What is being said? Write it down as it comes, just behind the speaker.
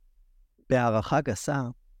בהערכה גסה,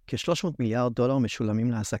 כ-300 מיליארד דולר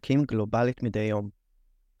משולמים לעסקים גלובלית מדי יום.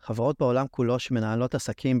 חברות בעולם כולו שמנהלות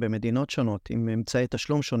עסקים במדינות שונות עם אמצעי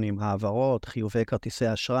תשלום שונים, העברות, חיובי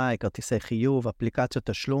כרטיסי אשראי, כרטיסי חיוב, אפליקציות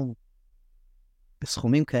תשלום.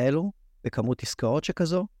 בסכומים כאלו, בכמות עסקאות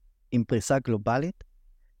שכזו, עם פריסה גלובלית,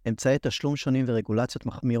 אמצעי תשלום שונים ורגולציות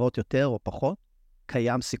מחמירות יותר או פחות,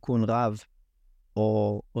 קיים סיכון רב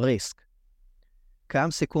או ריסק.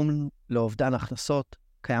 קיים סיכון לאובדן הכנסות,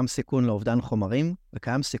 קיים סיכון לאובדן חומרים,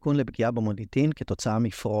 וקיים סיכון לפגיעה במוניטין כתוצאה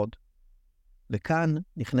מפרוד. וכאן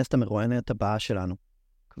נכנסת המרואיינת הבאה שלנו.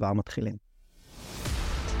 כבר מתחילים.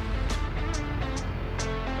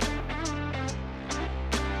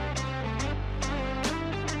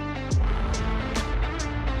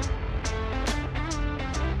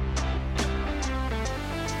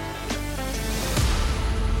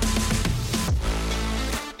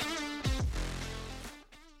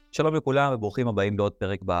 שלום לכולם וברוכים הבאים לעוד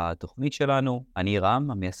פרק בתוכנית שלנו. אני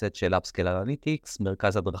רם, המייסד של Upscale Analytics,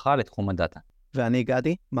 מרכז הדרכה לתחום הדאטה. ואני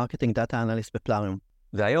גדי, מרקטינג דאטה אנליסט בפלאריום.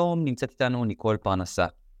 והיום נמצאת איתנו ניקול פרנסה,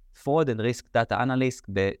 Fraud and Risk Data Analyst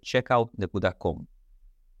ב-checkout.com.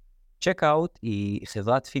 Checkout היא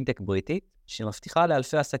חברת פינטק בריטית שמבטיחה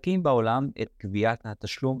לאלפי עסקים בעולם את גביית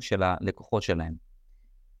התשלום של הלקוחות שלהם.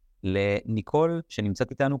 לניקול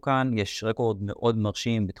שנמצאת איתנו כאן יש רקורד מאוד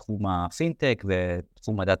מרשים בתחום הפינטק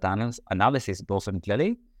ובתחום הדאטה אנליסיס באופן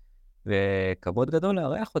כללי, וכבוד גדול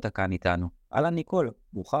לארח אותה כאן איתנו. אהלן ניקול,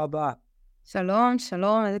 ברוכה הבאה. שלום,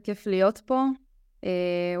 שלום, איזה כיף להיות פה.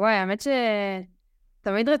 וואי, האמת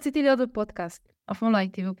שתמיד רציתי להיות בפודקאסט. אף פעם לא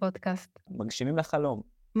הייתי בפודקאסט. מגשימים לחלום.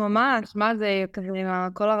 ממש, מה זה כזה עם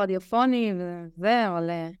הקול הרדיופוני וזה, אבל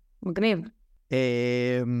מגניב.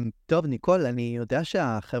 טוב, ניקול, אני יודע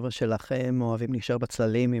שהחבר'ה שלכם אוהבים להישאר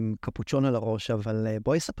בצללים עם קפוצ'ון על הראש, אבל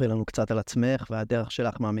בואי ספרי לנו קצת על עצמך והדרך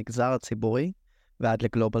שלך מהמגזר הציבורי ועד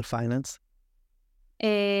לגלובל פייננס.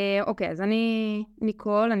 אוקיי, אז אני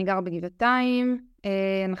ניקול, אני גר בגבעתיים,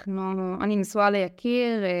 אני נשואה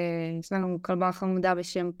ליקיר, יש לנו כלבה חמודה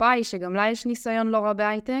בשם פאי, שגם לה יש ניסיון לא רע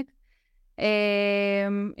בהייטק.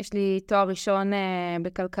 יש לי תואר ראשון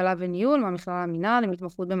בכלכלה וניהול, מהמכללה למינהל, עם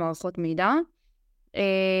התמחות במערכות מידע.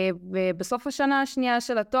 ובסוף השנה השנייה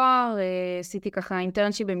של התואר עשיתי ככה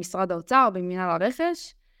אינטרנשיפ במשרד האוצר, במינהל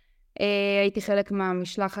הרכש. הייתי חלק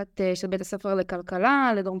מהמשלחת של בית הספר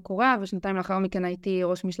לכלכלה לדרום קוריאה, ושנתיים לאחר מכן הייתי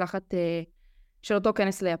ראש משלחת של אותו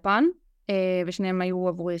כנס ליפן, ושניהם היו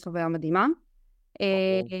עבורי חוויה מדהימה.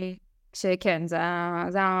 שכן, זה היה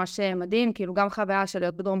ממש מדהים, כאילו גם חוויה של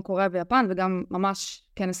להיות בדרום קוריאה ויפן, וגם ממש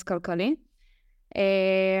כנס כלכלי.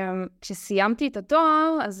 כשסיימתי את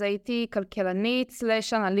התואר, אז הייתי כלכלנית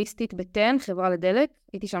 / אנליסטית בטן, חברה לדלק,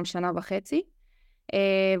 הייתי שם 1.5 שנה,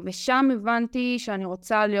 ושם הבנתי שאני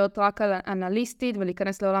רוצה להיות רק אנליסטית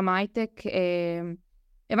ולהיכנס לעולם ההייטק.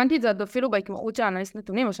 הבנתי את זה אפילו בהתמחות של אנליסט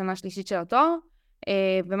נתונים, בשנה השלישית של התואר,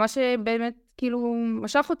 ומה שבאמת כאילו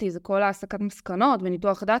משך אותי זה כל העסקת מסקנות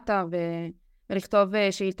וניתוח דאטה ולכתוב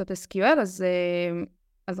שאילתות SQL,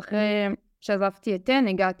 אז אחרי שעזבתי את טן,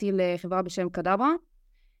 הגעתי לחברה בשם קדברה.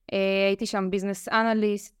 הייתי שם ביזנס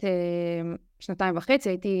אנליסט 2.5 שנים,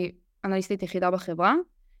 הייתי אנליסטית יחידה בחברה.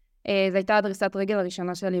 זו הייתה הדריסת רגל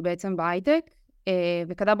הראשונה שלי בעצם בהייטק,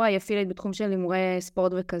 וקדברה היא אפילית בתחום של הימורי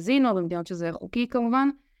ספורט וקזינו, במדינות שזה חוקי כמובן.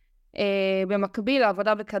 במקביל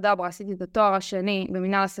לעבודה בקדברה עשיתי את התואר השני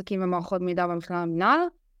במנהל עסקים ומערכות מידע במכללה למינהל,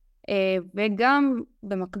 וגם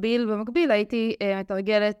במקביל הייתי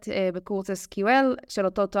מתרגלת בקורס SQL של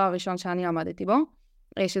אותו תואר ראשון שאני למדתי בו,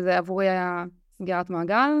 שזה עבורי היה סגירת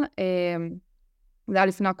מעגל. זה היה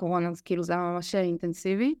לפני הקורונה, אז כאילו זה היה ממש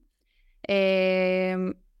אינטנסיבי.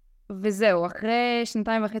 וזהו, אחרי 2.5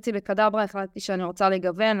 שנים בקדברה החלטתי שאני רוצה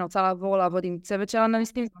לגוון, אני רוצה לעבוד עם צוות של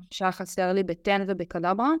אנליסטים, שהיה חסר לי בטן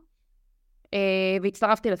ובקדברה.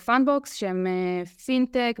 והצטרפתי לפאנבוקס, שהם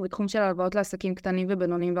פינטק בתחום של הלוואות לעסקים קטנים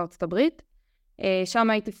ובינוניים בארצות הברית. שם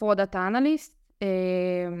הייתי פרוד דאטה אנליסט,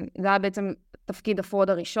 זה היה בעצם תפקיד הפרוד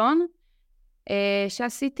הראשון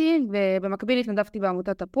שעשיתי, ובמקביל התנדבתי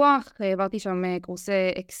בעמותת תפוח, העברתי שם קורסי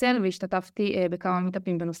אקסל והשתתפתי בכמה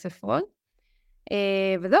מיטאפים בנושא פרוד.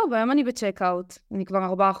 וזהו, והיום אני בצ'קאוט, אני כבר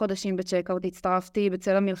 4 חודשים בצ'קאוט, הצטרפתי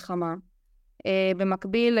בצל המלחמה.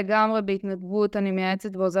 במקביל לגמרי בהתנדבות אני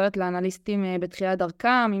מייעצת ועוזרת לאנליסטים בתחילת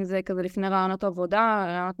דרכם, אם זה כזה לפני רעיונות עבודה,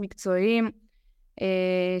 רעיונות מקצועיים.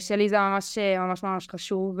 שלי זה ממש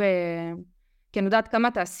חשוב, כי אני יודעת כמה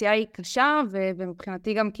התעשייה היא קשה,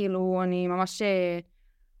 ומבחינתי גם כאילו אני ממש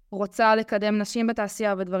רוצה לקדם נשים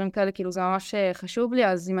בתעשייה ודברים כאלה, כאילו זה ממש חשוב לי,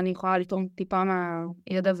 אז אם אני יכולה לתרום טיפה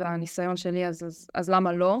מהידע והניסיון שלי, אז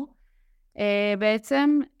למה לא?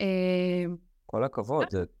 בעצם. כל הכבוד.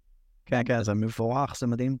 כן, זה מבורך, זה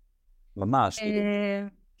מדהים. ממש.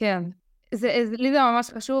 כן. לי זה ממש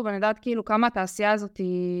חשוב, אני יודעת כאילו כמה התעשייה הזאת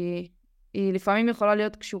היא לפעמים יכולה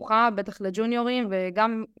להיות קשוחה, בטח לג'וניורים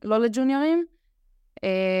וגם לא לג'וניורים,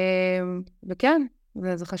 וכן,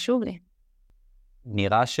 זה חשוב לי.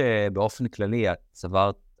 נראה שבאופן כללי את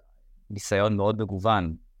צברת ניסיון מאוד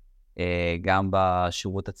מגוון, גם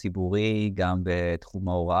בשירות הציבורי, גם בתחום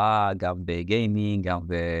ההוראה, גם בגיימינג, גם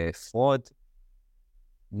בפרוד.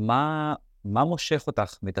 מה מושך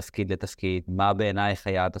אותך מתפקיד לתפקיד? מה בעינייך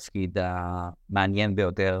היה התפקיד המעניין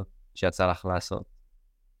ביותר שיצא לך לעשות?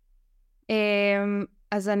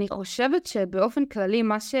 אז אני חושבת שבאופן כללי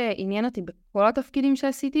מה שעניין אותי בכל התפקידים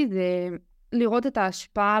שעשיתי זה לראות את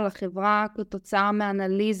ההשפעה על החברה כתוצאה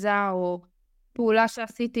מאנליזה או פעולה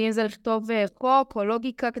שעשיתי, אם זה לכתוב חוק או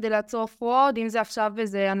לוגיקה כדי לעצור פרוד, אם זה עכשיו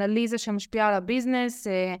איזה אנליזה שמשפיעה על הביזנס,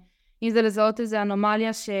 אם זה לזהות איזה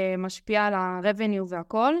אנומליה שמשפיעה על הרבניו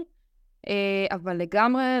והכל. אבל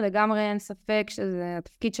לגמרי אין ספק שזה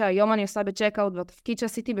התפקיד שהיום אני עושה בצ'קאוט, והתפקיד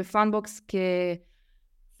שעשיתי בפאנבוקס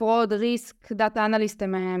כפרוד, ריסק, דאטה אנליסט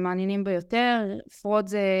הם מעניינים ביותר. פרוד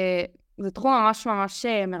זה תחום ממש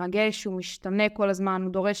מרגש, הוא משתנה כל הזמן,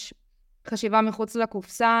 הוא דורש חשיבה מחוץ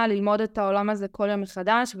לקופסה, ללמוד את העולם הזה כל יום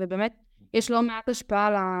מחדש, ובאמת יש לא מעט השפעה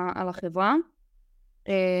על החברה.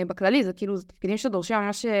 בכללי זה כאילו, זה תפקידים שדורשים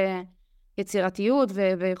ממש יצירתיות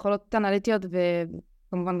ויכולות אנליטיות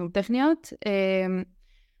וכמובן גם טכניות,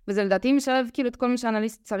 וזה לדעתי משלב כאילו את כל מה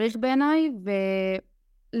שאנליסט צריך בעיניי,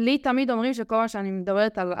 ולי תמיד אומרים שכל מה שאני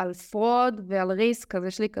מדברת על פרוד ועל ריסק, אז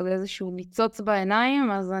יש לי כזה איזשהו ניצוץ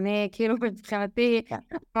בעיניים, אז אני כאילו מבחינתי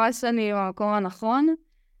ממש אני במקום הנכון.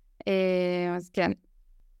 אז כן.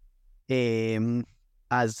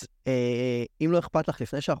 אז אם לא אכפת לך,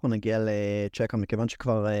 לפני שאנחנו נגיע לצ'קה, מכיוון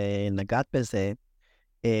שכבר נגעת בזה,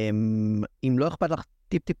 אם לא אכפת לך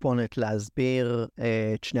טיפונת להסביר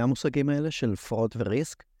את שני המושגים האלה של פרוד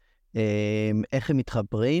וריסק, איך הם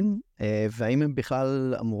מתחברים, והאם הם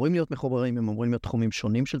בכלל אמורים להיות מחוברים, הם אמורים להיות תחומים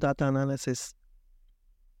שונים של דאטה אנליסיס?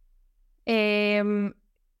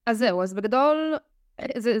 אז זהו, אז בגדול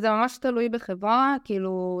זה ממש תלוי בחברה,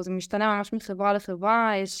 כאילו זה משתנה ממש מחברה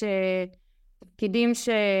לחברה, יש תפקידים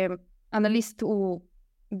שאנליסט הוא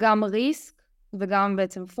גם ריסק וגם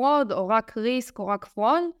בעצם פרוד, או רק ריסק או רק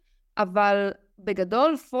פרוד, אבל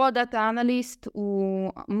בגדול פרוד דאטה אנליסט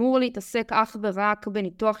הוא אמור להתעסק אך ורק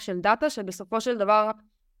בניתוח של דאטה, שבסופו של דבר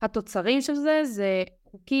התוצרים של זה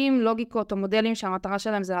חוקים, לוגיקות או מודלים שהמטרה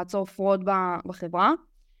שלהם זה לעצור פרוד בחברה,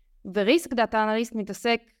 וריסק דאטה אנליסט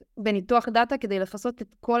מתעסק בניתוח דאטה כדי לחסות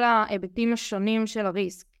את כל ההיבטים השונים של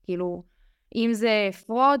הריסק, כאילו אם זה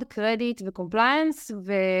פרוד, קרדיט וקומפליינס,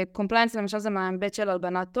 וקומפליינס למשל זה מההיבט של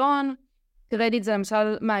הלבנת הון, קרדיט זה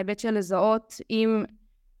למשל מההיבט של לזהות אם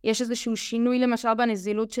יש איזשהו שינוי למשל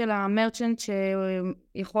בנזילות של המרצ'נט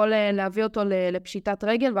שיכול להביא אותו לפשיטת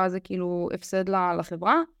רגל, ואז זה כאילו הפסד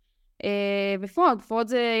לחברה. ופרוד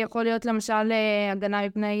זה יכול להיות למשל הגנה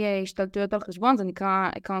מפני השתלטויות על חשבון, זה נקרא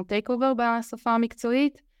account takeover בשפה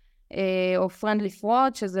המקצועית, או friendly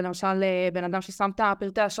fraud, שזה למשל בן אדם ששם את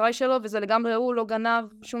הפרטי האשראי שלו, וזה לגמרי הוא לא גנב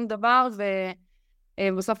שום דבר,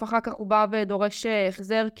 ובסוף אחר כך הוא בא ודורש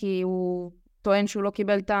החזר, כי הוא טוען שהוא לא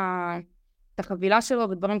קיבל את החבילה שלו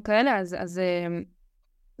ודברים כאלה, אז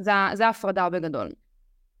זה ההפרדה בגדול.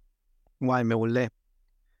 וואי, מעולה.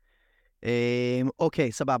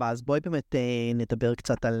 אוקיי, סבבה, אז בואי באמת נדבר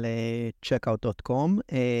קצת על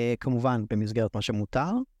checkout.com, כמובן במסגרת מה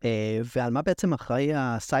שמותר, ועל מה בעצם אחראי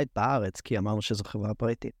הסייט בארץ, כי אמרנו שזו חברה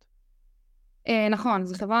בריטית. נכון,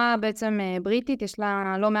 זו חברה בעצם בריטית, יש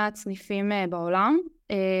לה לא מעט סניפים בעולם.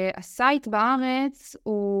 הסייט בארץ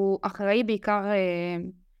הוא אחראי בעיקר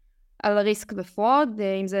על ריסק ופרוד,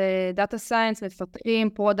 אם זה דאטה סיינס, מפתחים,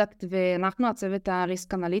 פרודקט, ואנחנו הצוות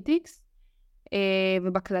הריסק אנליטיקס.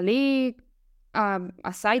 ובכללי,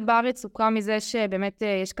 הסייט בארץ הוקם מזה שבאמת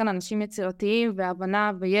יש כאן אנשים יצירתיים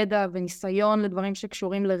והבנה וידע וניסיון לדברים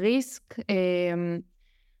שקשורים לריסק,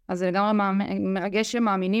 אז זה לגמרי מרגש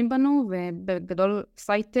שמאמינים בנו, ובגדול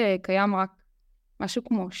סייט קיים רק משהו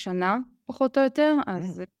כמו שנה פחות או יותר,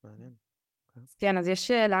 אז כן, אז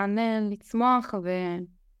יש לאן לצמוח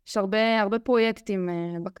ויש הרבה פרויקטים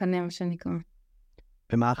בקנה, מה שנקרא.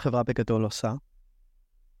 ומה החברה בגדול עושה?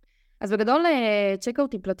 אז בגדול,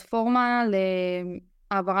 צ'קאוט היא פלטפורמה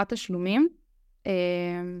להעברת תשלומים.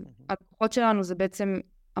 הלקוחות שלנו זה בעצם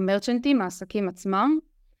המרצ'נטים, העסקים עצמם.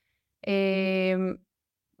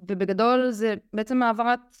 ובגדול זה בעצם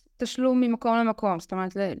העברת תשלום ממקום למקום. זאת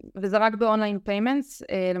אומרת, וזה רק באונליין פיימנטס.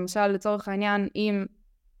 למשל, לצורך העניין, אם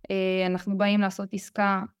אנחנו באים לעשות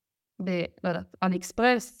עסקה על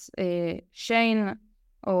אקספרס, שיין,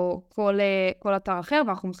 או כל אתר אחר,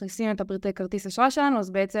 ואנחנו מכניסים את הפרטי כרטיס אשראי שלנו,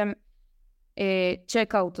 אז בעצם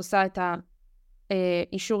צ'קאוט עושה את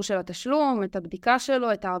אישור של התשלום, את הבדיקה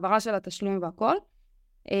שלו, את העברה של התשלום והכל.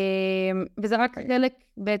 וזה רק חלק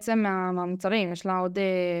בעצם מהמוצרים, יש לה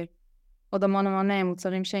עוד המון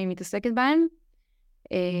מוצרים שהיא מתעסקת בהם.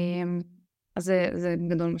 אז זה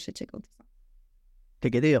גדול מה שצ'קאוט עושה.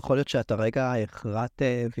 תגידי, יכול להיות שאתה רגע הכרעת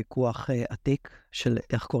ויכוח עתיק של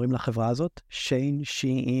איך קוראים לחברה הזאת? שיין,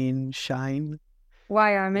 שיין, שיין?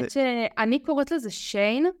 וואי, האמת שאני קוראת לזה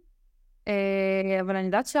שיין, אבל אני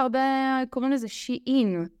יודעת שהרבה קוראים לזה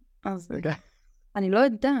שיין, אז אני לא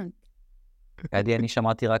יודעת. אני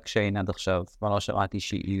שמעתי רק שיין עד עכשיו, אבל לא שמעתי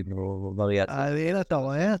שיין או וריאציה. הנה,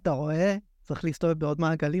 אתה רואה? צריך להסתובב בעוד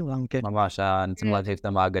מעגלים, רמקה. ממש, אני צריך להרחיב את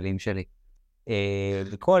המעגלים שלי.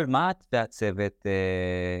 וכל מה את והצוות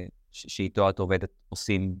שאיתו את עובדת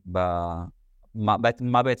עושים,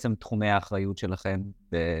 מה בעצם תחומי האחריות שלכם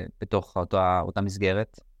בתוך אותה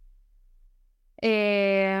מסגרת?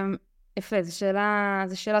 יפה, זו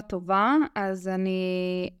שאלה טובה. אז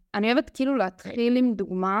אני אוהבת כאילו להתחיל עם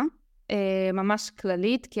דוגמה ממש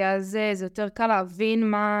כללית, כי אז זה יותר קל להבין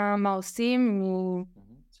מה עושים,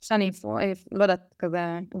 שאני לא יודעת,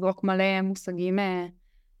 כזה עברוק מלא מושגים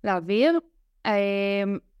להעביר.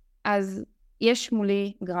 אז יש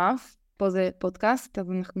מולי גרף, פה זה פודקאסט,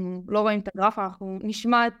 אז אנחנו לא רואים את הגרף, אנחנו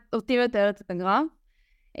נשמע אותי מתארת את הגרף.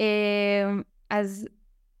 אז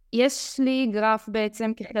יש לי גרף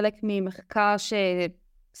בעצם כחלק ממחקר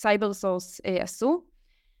שסייבר סורס עשו.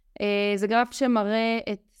 זה גרף שמראה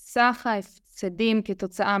את סך ההפסדים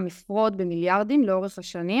כתוצאה מפרוד במיליארדים לאורך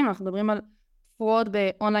השנים. אנחנו מדברים על פרוד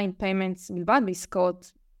באונליין פיימנטס בלבד,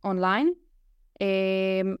 בעסקאות אונליין.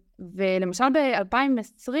 ולמשל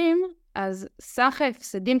ב-2020, אז סך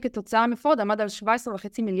ההפסדים כתוצאה מפרוד עמד על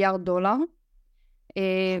 $17.5 מיליארד.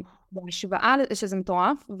 בהשוואה, שזה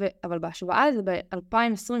מטורף, אבל בהשוואה לזה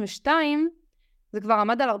ב-2022, זה כבר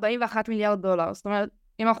עמד על $41 מיליארד. זאת אומרת,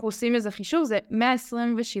 אם אנחנו עושים איזה חישוב, זה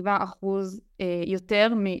 127%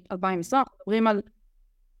 יותר מ-2020. אנחנו מדברים על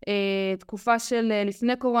תקופה של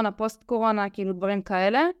לפני קורונה, פוסט קורונה, כאילו דברים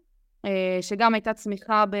כאלה, שגם הייתה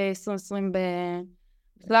צמיחה ב-2020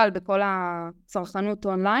 בכלל, בכל הצרכנות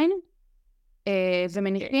אונליין,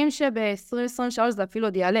 ומניחים שב-2023 זה אפילו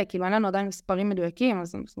עוד יעלה, כאילו אין לנו עדיין מספרים מדויקים,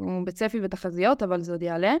 אז אנחנו בצפי ותחזיות, אבל זה עוד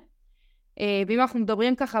יעלה. ואם אנחנו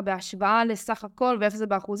מדברים ככה בהשוואה לסך הכל, ואיפה זה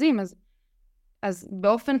באחוזים, אז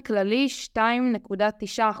באופן כללי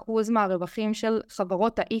 2.9% מהרווחים של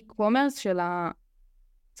חברות האי-קומרס, של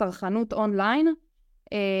הצרכנות אונליין,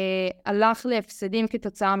 הלך להפסדים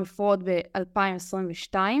כתוצאה מפרוד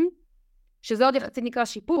ב-2022, שזה עוד יחסית נקרא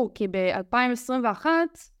שיפור, כי ב-2021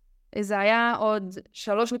 זה היה עוד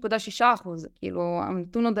 3.6%, כאילו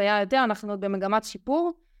הנתון עוד היה יותר, אנחנו עוד במגמת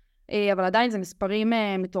שיפור, אבל עדיין זה מספרים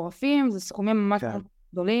מטורפים, זה סכומים ממש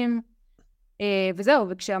גדולים, וזהו,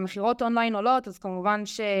 וכשהמחירות אונליין עולות, אז כמובן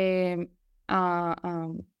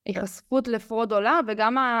שההיחשפות לפרוד עולה,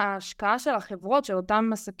 וגם ההשקעה של החברות, של אותם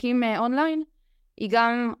עסקים אונליין, היא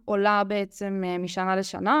גם עולה בעצם משנה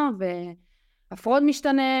לשנה, והפרוד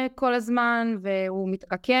משתנה כל הזמן, והוא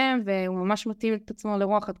מתרקם, והוא ממש מתאים את עצמו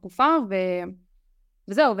לרוח התקופה,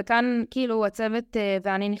 וזהו, וכאן כאילו הצוות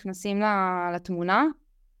ואני נכנסים לתמונה,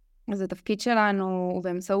 אז התפקיד שלנו הוא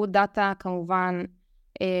באמצעות דאטה כמובן,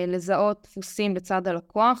 לזהות דפוסים בצד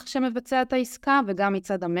הלקוח שמבצע את העסקה, וגם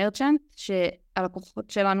מצד המרצ'נט, שהלקוחות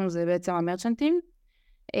שלנו זה בעצם המרצ'נטים,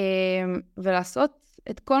 ולעשות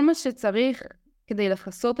את כל מה שצריך כדי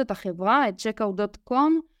לחסות את החברה, את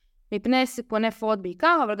checkout.com, מפני סיכוני פרוד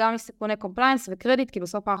בעיקר, אבל גם מסיכוני קומפליינס וקרדיט, כי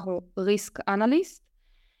בסוף אנחנו ריסק אנליסט.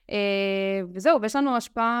 וזהו, ויש לנו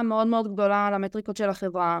השפעה מאוד מאוד גדולה על המטריקות של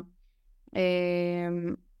החברה.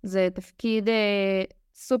 זה תפקיד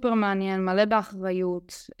סופר מעניין, מלא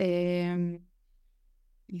באחריות.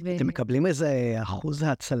 אתם מקבלים איזה אחוז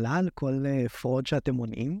ההצלה על כל פרוד שאתם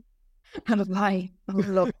מונעים? הלוואי,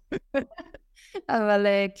 אבל לא. אבל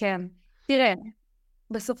כן. תראה,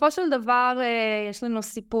 בסופו של דבר יש לנו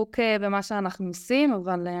סיפוק במה שאנחנו עושים,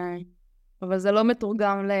 אבל זה לא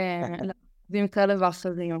מתורגם לעובדים כאלה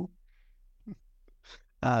ואחרים.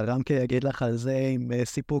 רמקה יגיד לך על זה, עם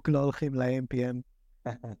סיפוק לא הולכים ל-MPM.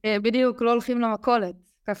 בדיוק, לא הולכים למכולת,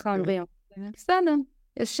 ככה אומרים. בסדר,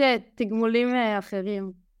 יש תגמולים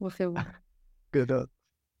אחרים בחברה. גדול.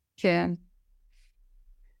 כן.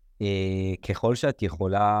 ככל שאת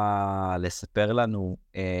יכולה לספר לנו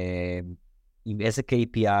עם איזה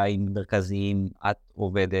KPI מרכזיים את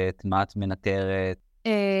עובדת, מה את מנטרת?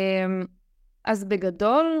 אז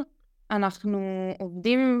בגדול, אנחנו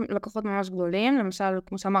עובדים עם לקוחות ממש גדולים, למשל,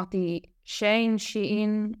 כמו שאמרתי, שיין,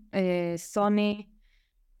 שיין, סוני,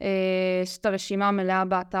 יש את הרשימה המלאה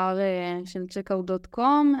באתר של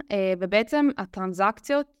checkout.com, ובעצם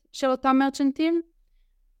הטרנזקציות של אותם מרצ'נטים,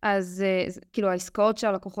 אז כאילו העסקאות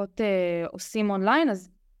שהלקוחות עושים אונליין, אז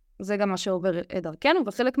זה גם מה שעובר דרכנו,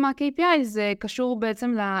 וחלק מה-KPI זה קשור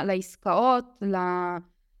בעצם לעסקאות,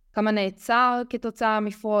 כמה נעצר כתוצאה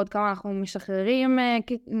מפרוד, כמה אנחנו משחררים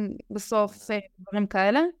בסוף דברים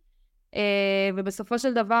כאלה. ובסופו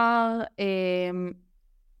של דבר,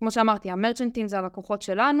 כמו שאמרתי, המרצ'נטים זה הלקוחות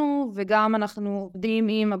שלנו, וגם אנחנו עובדים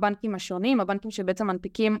עם הבנקים השונים, הבנקים שבעצם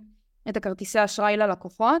מנפיקים את הכרטיסי אשראי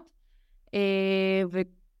ללקוחות,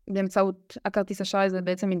 ובאמצעות הכרטיס אשראי זה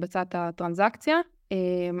בעצם מתבצעת הטרנזקציה.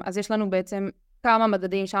 אז יש לנו בעצם כמה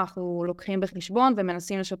מדדים שאנחנו לוקחים בחשבון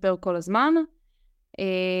ומנסים לשפר כל הזמן,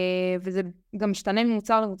 וזה גם משתנה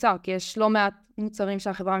ממוצר למוצר, כי יש לא מעט מוצרים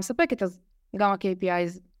שהחברה מספקת, אז גם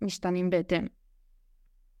ה-KPIs משתנים בהתאם.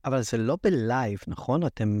 אבל זה לא בלייב, נכון?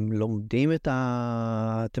 אתם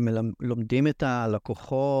לומדים את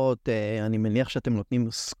הלקוחות, אני מניח שאתם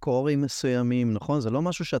נותנים סקורים מסוימים, נכון? זה לא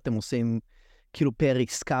משהו שאתם עושים כאילו פר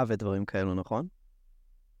עסקה ודברים כאלו, נכון?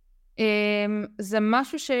 זה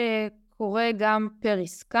משהו שקורה גם פר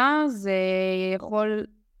עסקה,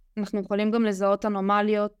 אנחנו יכולים גם לזהות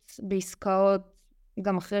אנומליות בעסקאות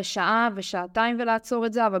גם אחרי שעה ושעתיים ולעצור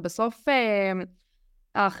את זה, אבל בסוף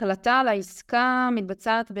ההחלטה על העסקה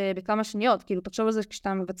מתבצעת בכמה שניות. כאילו, תחשוב על זה,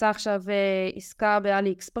 כשאתה מבצע עכשיו עסקה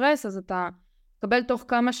באלי אקספרס, אז אתה תקבל תוך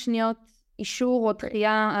כמה שניות אישור או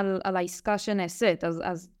דחייה על העסקה שנעשית.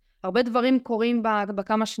 אז הרבה דברים קורים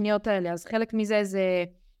בכמה שניות האלה. אז חלק מזה זה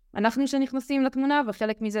אנחנו שנכנסים לתמונה,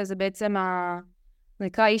 וחלק מזה זה בעצם זה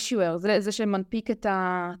נקרא issuer, זה שמנפיק את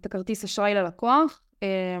הכרטיס אשראי ללקוח.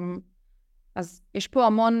 אז יש פה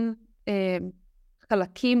המון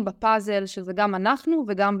חלקים בפאזל, שזה גם אנחנו,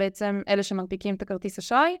 וגם בעצם אלה שמנפיקים את הכרטיס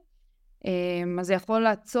אשראי. אז זה יכול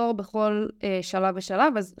לעצור בכל שלב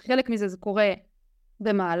ושלב, אז חלק מזה זה קורה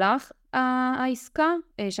במהלך העסקה,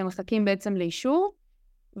 שמחכים בעצם לאישור,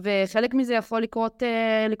 וחלק מזה יכול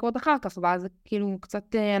לקרות אחר כך, ואז כאילו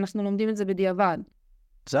קצת אנחנו לומדים את זה בדיעבד.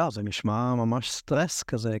 זה נשמע ממש סטרס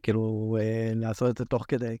כזה, כאילו לעשות את זה תוך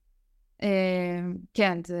כדי.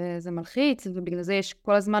 כן, זה מלחיץ, ובגלל זה יש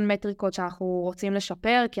כל הזמן מטריקות שאנחנו רוצים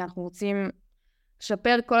לשפר, כי אנחנו רוצים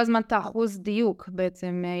לשפר כל הזמן את האחוז דיוק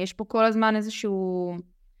בעצם. יש פה כל הזמן איזשהו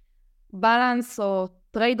בלנס או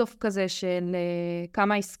טרייד אוף כזה של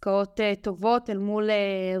כמה עסקאות טובות אל מול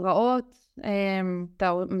רעות,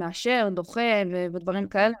 אתה מאשר, דוחה ודברים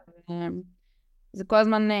כאלה. זה כל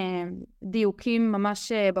הזמן דיוקים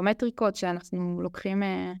ממש במטריקות שאנחנו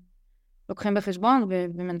לוקחים בחשבון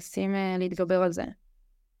ומנסים להתגבר על זה.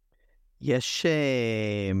 יש,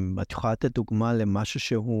 את יכולה לתת דוגמה למשהו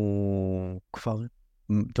שהוא כבר,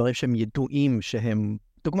 דברים שהם ידועים שהם,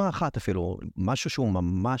 דוגמה אחת אפילו, משהו שהוא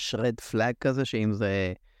ממש רד פלאג כזה, שאם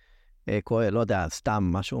זה קורה, לא יודע, סתם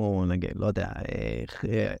משהו, נגיד, לא יודע,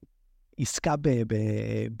 עסקה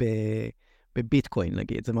בביטקוין,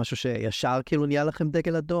 נגיד, זה משהו שישר כאילו נהיה לכם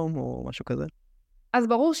דגל אדום או משהו כזה? אז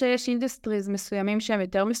ברור שיש אינדסטריז מסוימים שהם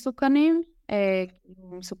יותר מסוכנים,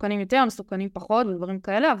 מסוכנים יותר, מסוכנים פחות ודברים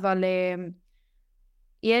כאלה, אבל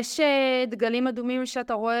יש דגלים אדומים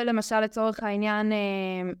שאתה רואה למשל לצורך העניין,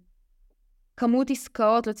 כמות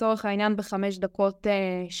עסקאות לצורך העניין ב5 דקות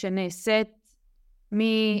שנעשית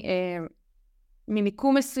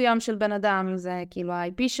ממיקום מסוים של בן אדם, אם זה כאילו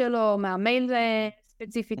ה-IP שלו, מהמייל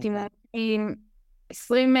ספציפית, עם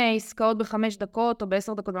 20 עסקאות ב5 דקות או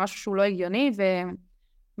ב10 דקות, משהו שהוא לא הגיוני,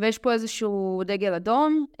 ויש פה איזשהו דגל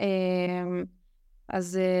אדום.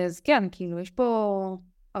 אז כן, כאילו, יש פה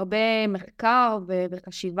הרבה מחקר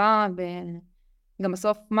וחשיבה, וגם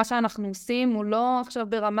בסוף מה שאנחנו עושים הוא לא עכשיו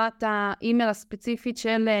ברמת האימייל הספציפית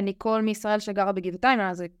של ניקול מישראל שגרה בגבעתיים,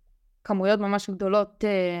 אלא זה כמויות ממש גדולות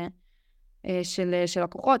של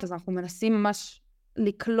לקוחות, אז אנחנו מנסים ממש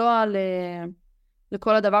לקלוע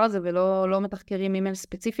לכל הדבר הזה, ולא מתחקרים אימייל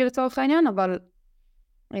ספציפי לצורך העניין, אבל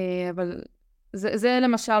זה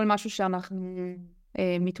למשל משהו שאנחנו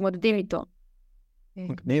מתמודדים איתו.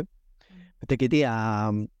 מגניב. ותגידי,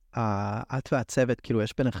 את והצוות, כאילו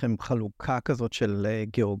יש ביניכם חלוקה כזאת של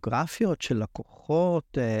גיאוגרפיות, של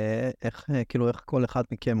לקוחות, איך כל אחד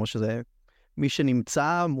מכם, או שזה מי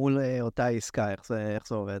שנמצא מול אותה עסקה, איך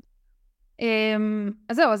זה עובד?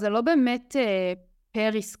 אז זהו, זה לא באמת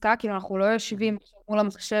פר עסקה, כאילו אנחנו לא יושבים מול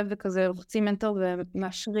המחשב וכזה, לוחצים אנטר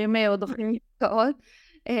ומאשרים או דוחים עסקאות.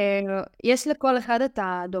 יש לכל אחד את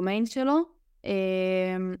הדומיין שלו,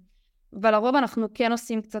 ולרוב אנחנו כן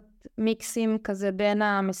עושים קצת מיקסים כזה בין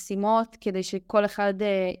המשימות, כדי שכל אחד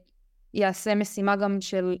יעשה משימה גם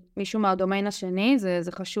של מישהו מהדומיין השני,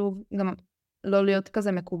 זה חשוב גם לא להיות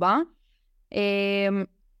כזה מקובע.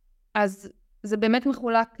 אז זה באמת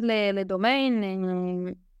מחולק לדומיין,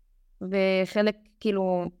 וחלק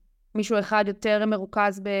כאילו מישהו אחד יותר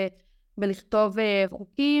מרוכז בלכתוב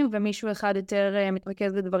חוקים, ומישהו אחד יותר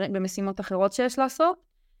מתרכז במשימות אחרות שיש לעשות.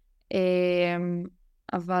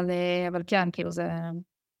 אבל כן, כאילו זה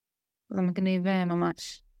מגניב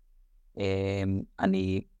ממש.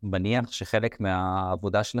 אני מניח שחלק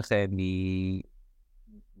מהעבודה שלכם היא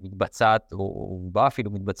מתבצעת, או בה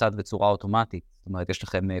אפילו מתבצעת בצורה אוטומטית. זאת אומרת, יש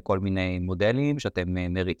לכם כל מיני מודלים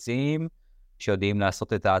שאתם מריצים, שיודעים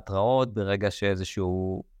לעשות את ההתראות ברגע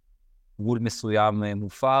שאיזשהו גבול מסוים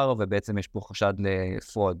מופר, ובעצם יש פה חשד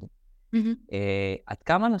לפרוד. עד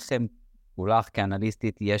כמה לכם, אולי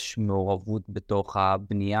כאנליסטית, יש מעורבות בתוך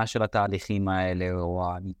הבנייה של התהליכים האלה,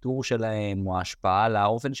 או הניטור שלהם, או ההשפעה על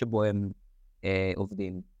האופן שבו הם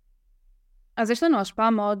עובדים? אז יש לנו השפעה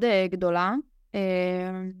מאוד גדולה,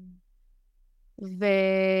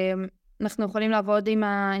 ואנחנו יכולים לעבוד עם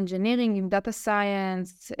האנג'ינירינג, עם דאטה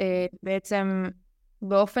סייאנס, בעצם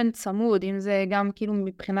באופן צמוד, אם זה גם כאילו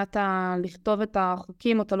מבחינת לכתוב את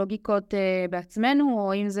החוקים או את הלוגיקות בעצמנו,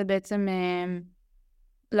 או אם זה בעצם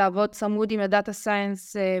לעבוד צמוד עם הדאטה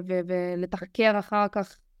סייאנס ולתחקר אחר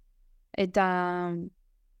כך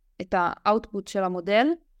את האוטפוט של המודל.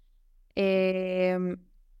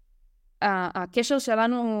 הקשר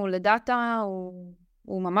שלנו לדאטה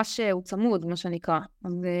הוא ממש, הוא צמוד, מה שנקרא.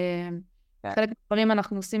 אז חלק מהדברים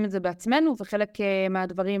אנחנו עושים את זה בעצמנו, וחלק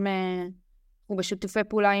מהדברים הוא בשיתופי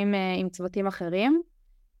פעולה עם צוותים אחרים.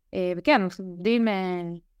 וכן, אנחנו עובדים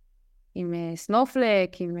עם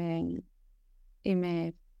סנופלק, עם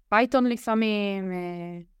פייתון לפעמים,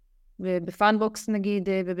 ובפאנבוקס נגיד,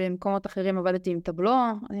 ובמקומות אחרים עבדתי עם טבלו.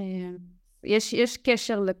 יש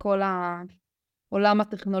קשר לכל העולם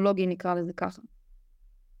הטכנולוגי, נקרא לזה ככה.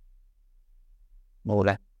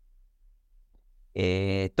 מעולה.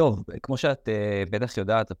 טוב, כמו שאת בטח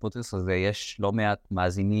יודעת, הפודקאסט הזה יש לא מעט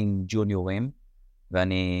מאזינים ג'וניורים,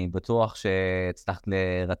 ואני בטוח שהצלחת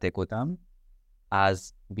לרתק אותם.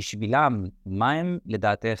 אז בשבילם, מה הם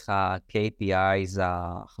לדעתך ה-KPIs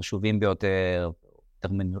החשובים ביותר,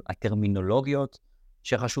 הטרמינולוגיות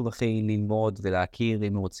שחשוב הכי ללמוד ולהכיר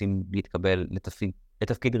אם רוצים להתקבל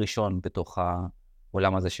לתפקיד ראשון בתוך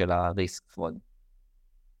העולם הזה של הריסק פרוד?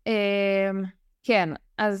 כן,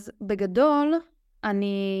 אז בגדול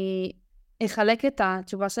אני אחלק את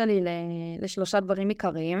התשובה שלי לשלושה דברים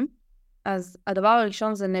עיקריים. אז הדבר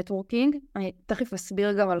הראשון זה נטוורקינג, אני תכף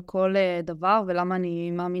אסביר גם על כל דבר ולמה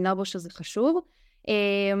אני מאמינה בו שזה חשוב.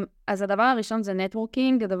 אז הדבר הראשון זה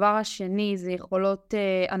נטוורקינג, הדבר השני זה יכולות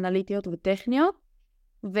אנליטיות וטכניות,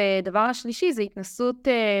 ודבר השלישי זה התנסות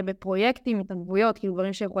בפרויקטים, התנדבויות, כאילו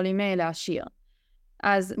דברים שיכולים להעשיר.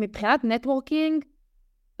 אז מבחינת נטוורקינג,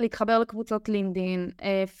 להתחבר לקבוצות לינקדין,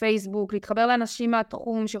 פייסבוק, להתחבר לאנשים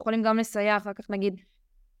מהתחום שיכולים גם לסייע, אחר כך נגיד,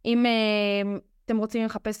 אם אתם רוצים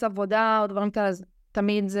לחפש עבודה או דברים כאלה, אז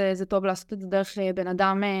תמיד זה טוב לעשות את זה דרך בן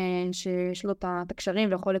אדם שיש לו את הקשרים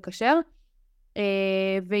ויכול לקשר.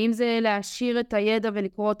 ואם זה להשאיר את הידע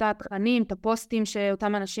ולקרוא את התכנים, את הפוסטים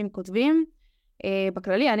שאותם אנשים כותבים,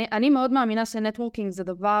 בכללי, אני מאוד מאמינה שנטוורקינג זה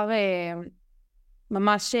דבר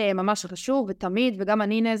ממש חשוב ותמיד, וגם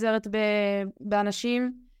אני נעזרת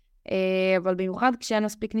באנשים, אבל במיוחד כשאין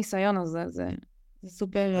מספיק ניסיון, אז זה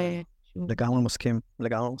סופר... לגמרי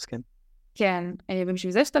מסכים. כן,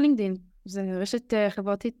 ובשביל זה יש את הלינקדין. זה רשת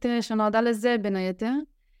חברתית שנועדה לזה בין היתר.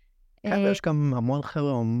 כן, ויש גם המון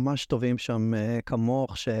חבר'ה ממש טובים שם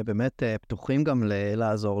כמוך, שבאמת פתוחים גם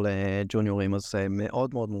לעזור לג'וניורים, אז זה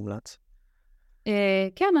מאוד מאוד מומלץ.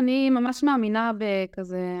 כן, אני ממש מאמינה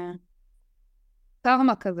בכזה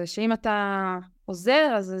קרמה כזה, שאם אתה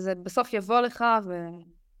עוזר, אז זה בסוף יבוא לך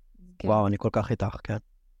וואו, אני כל כך איתך, כן.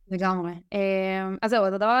 לגמרי. אז זהו,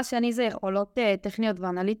 אז הדבר השני זה יכולות טכניות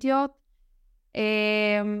ואנליטיות.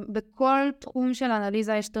 בכל תחום של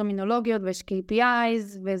אנליזה יש טרמינולוגיות ויש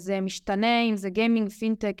KPIs, וזה משתנה, אם זה גיימינג,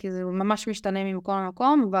 פינטק, זה ממש משתנה ממקום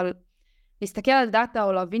למקום, אבל להסתכל על דאטה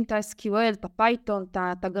או להבין את ה-SQL, את הפייתון,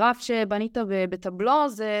 את הגרף שבנית בטבלו,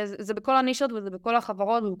 זה בכל הנישות וזה בכל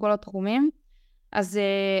החברות ובכל התחומים. אז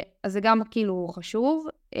זה גם כאילו חשוב.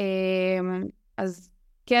 אז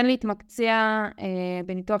כן להתמקצע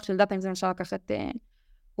בניתוח של דאטה, אם זה למשל לקחת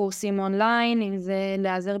קורסים אונליין, אם זה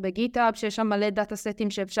להיעזר בגיטאב, שיש שם מלא דאטה סטים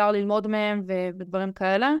שאפשר ללמוד מהם ודברים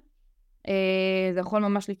כאלה. זה יכול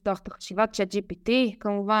ממש לפתוח את החשיבת ChatGPT,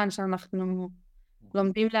 כמובן שאנחנו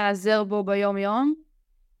לומדים להיעזר בו ביום יום.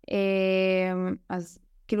 אז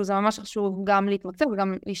כאילו זה ממש חשוב גם להתמקצע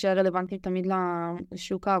וגם להישאר רלוונטיים תמיד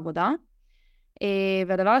לשוק העבודה.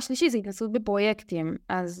 והדבר השלישי זה התנסות בפרויקטים.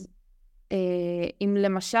 אז אם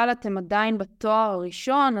למשל אתם עדיין בתואר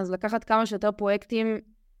הראשון, אז לקחת כמה שיותר פרויקטים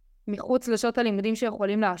מחוץ לשעות הלימודים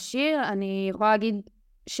שיכולים להעשיר. אני יכולה להגיד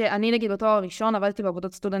שאני נגיד בתואר הראשון עבדתי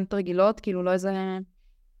בעבודות סטודנט רגילות, כאילו לא איזה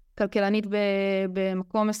כלכלנית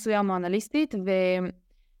במקום מסוים או אנליסטית,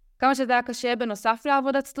 וכמה שזה היה קשה בנוסף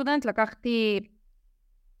לעבודת סטודנט, לקחתי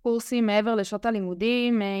קורסים מעבר לשעות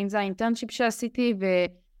הלימודים, אם זה האינטרנשיפ שעשיתי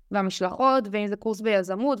והמשלחות, ואם זה קורס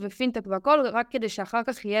ביזמות ופינטק והכל, רק כדי שאחר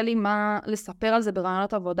כך יהיה לי מה לספר על זה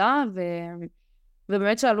ברעיונות עבודה,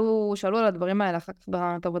 ובאמת שאלו על הדברים האלה אחר כך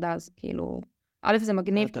ברעיונות עבודה, אז כאילו, א' זה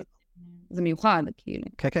מגניב, זה מיוחד, כאילו.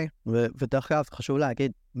 כן, כן, ודרך אגב, חשוב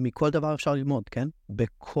להגיד, מכל דבר אפשר ללמוד, כן?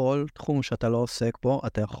 בכל תחום שאתה לא עוסק בו,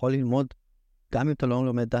 אתה יכול ללמוד, גם אם אתה לא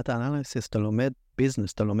לומד דאטה אנליסיס, אתה לומד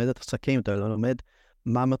ביזנס, אתה לומד את עסקים, אתה לומד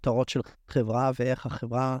מה המטרות של חברה, ואיך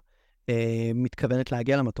החברה מתכוונת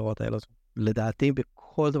להגיע למטרות האלה. לדעתי,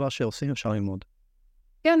 בכל דבר שעושים אפשר ללמוד.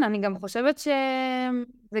 כן, אני גם חושבת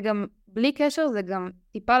שזה גם, בלי קשר, זה גם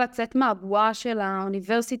טיפה לצאת מהבועה של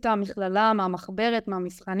האוניברסיטה, המכללה, מהמחברת,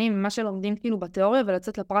 מהמבחנים, ממה שלומדים כאילו בתיאוריה,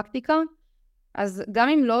 ולצאת לפרקטיקה. אז גם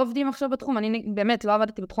אם לא עובדים עכשיו בתחום, אני באמת לא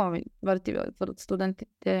עבדתי בתחום, עבדתי בעבודות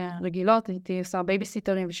סטודנטית רגילות, הייתי עושה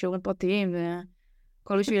בייביסיטרים ושיעורים פרטיים,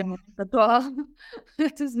 וכל בשביל את התואר.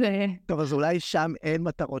 טוב, אז אולי שם אין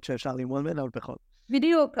מטרות שאפשר ללמוד ממנה, אבל פחות.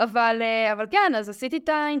 בדיוק, אבל כן, אז עשיתי את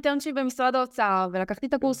האינטרנשיפ במשרד האוצר, ולקחתי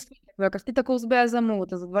את הקורס פיתק, ולקחתי את הקורס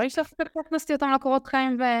ביזמות, אז הדברים שאחר כך הכנסתי אותם לקורות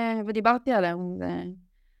חיים ודיברתי עליהם,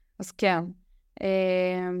 אז כן.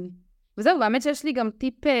 וזהו, באמת שיש לי גם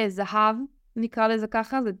טיפ זהב, נקרא לזה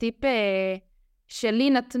ככה, זה טיפ שלי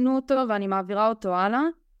נתנו אותו ואני מעבירה אותו הלאה,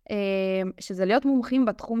 שזה להיות מומחים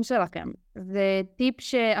בתחום שלכם. זה טיפ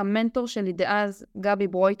שהמנטור שלי דאז, גבי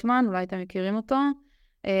ברויטמן, אולי אתם מכירים אותו,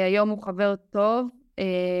 היום הוא חבר טוב,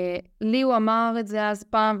 לי הוא אמר את זה אז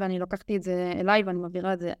פעם, ואני לוקחתי את זה אליי, ואני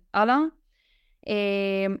מעבירה את זה הלאה,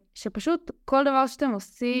 שפשוט כל דבר שאתם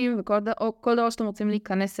עושים, או כל דבר שאתם רוצים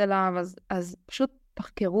להיכנס אליו, אז פשוט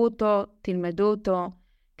תחקרו אותו, תלמדו אותו,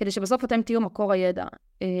 כדי שבסוף אתם תהיו מקור הידע.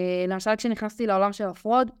 למשל, כשנכנסתי לעולם של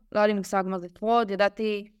הפרוד, לא היה לי מושג מה זה פרוד,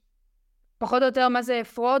 ידעתי פחות או יותר מה זה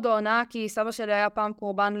פרוד או הונאה, כי סבא שלי היה פעם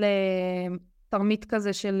קורבן תרמית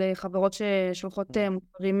כזה של חברות ששולחות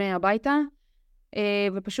מוצרים הביתה,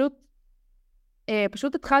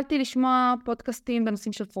 ופשוט התחלתי לשמוע פודקאסטים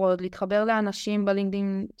בנושאים של פרוד, להתחבר לאנשים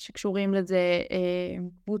בלינקדאין שקשורים לזה,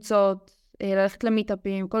 קבוצות, ללכת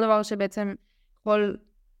למיטאפים, כל דבר שבעצם יכול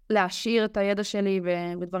להשאיר את הידע שלי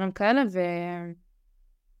ודברים כאלה,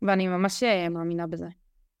 ואני ממש מאמינה בזה.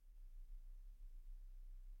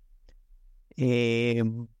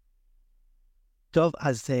 טוב,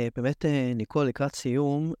 אז באמת ניקול, לקראת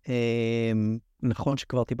סיום, נכון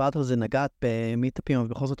שכבר דיברת על זה, נגעת במיטאפים, אבל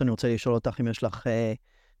בכל זאת אני רוצה לשאול אותך אם יש לך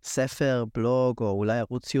ספר, בלוג, או אולי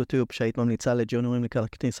ערוץ יוטיוב שהיית ממליצה לג'וניורים לקראת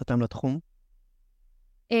כניסתם לתחום?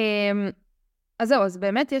 אז זהו, אז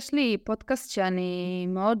באמת יש לי פודקאסט שאני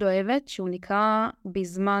מאוד אוהבת, שהוא נקרא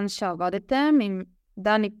בזמן שעבדתם, עם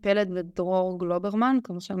דני פלד ודרור גלוברמן,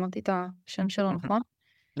 כמו שאמרתי את השם שלו, נכון?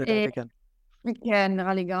 לדעתי כן. כן,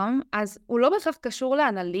 נראה לי גם. אז הוא לא בהכרח קשור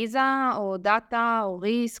לאנליזה, או דאטה, או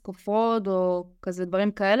ריסק, או פרוד, או כזה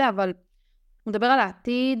דברים כאלה, אבל הוא מדבר על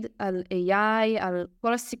העתיד, על AI, על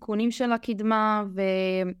כל הסיכונים של הקדמה,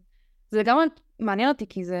 וזה גם מעניין אותי,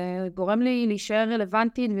 כי זה גורם לי להישאר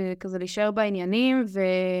רלוונטית, וכזה להישאר בעניינים,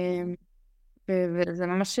 וזה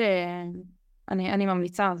ממש, אני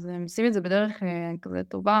ממליצה, אז הם עושים את זה בדרך כזה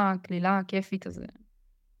טובה, כלילה, כיפית, אז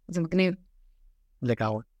זה מגניב.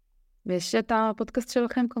 לגמרי. ויש את הפודקאסט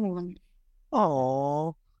שלכם כמובן.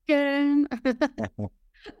 כן.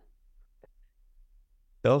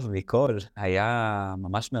 טוב, ניקול, היה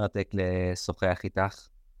ממש מרתק לשוחח איתך.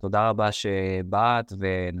 תודה רבה שבאת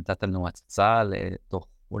ונתת לנו הצצה לתוך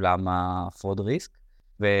עולם הפרוד ריסק,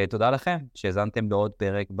 ותודה לכם שהזנתם בעוד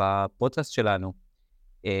פרק בפודקאסט שלנו.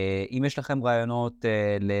 אם יש לכם רעיונות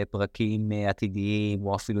לפרקים עתידיים,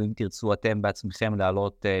 או אפילו אם תרצו אתם בעצמכם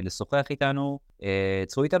לעלות לשוחח איתנו,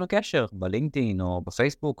 צרו איתנו קשר בלינקדאין או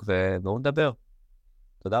בפייסבוק, ובואו נדבר.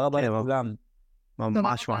 תודה רבה לכולם.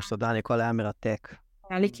 ממש ממש תודה, ניקול, היה מרתק.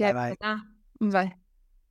 היה לי כיף, תודה. ביי.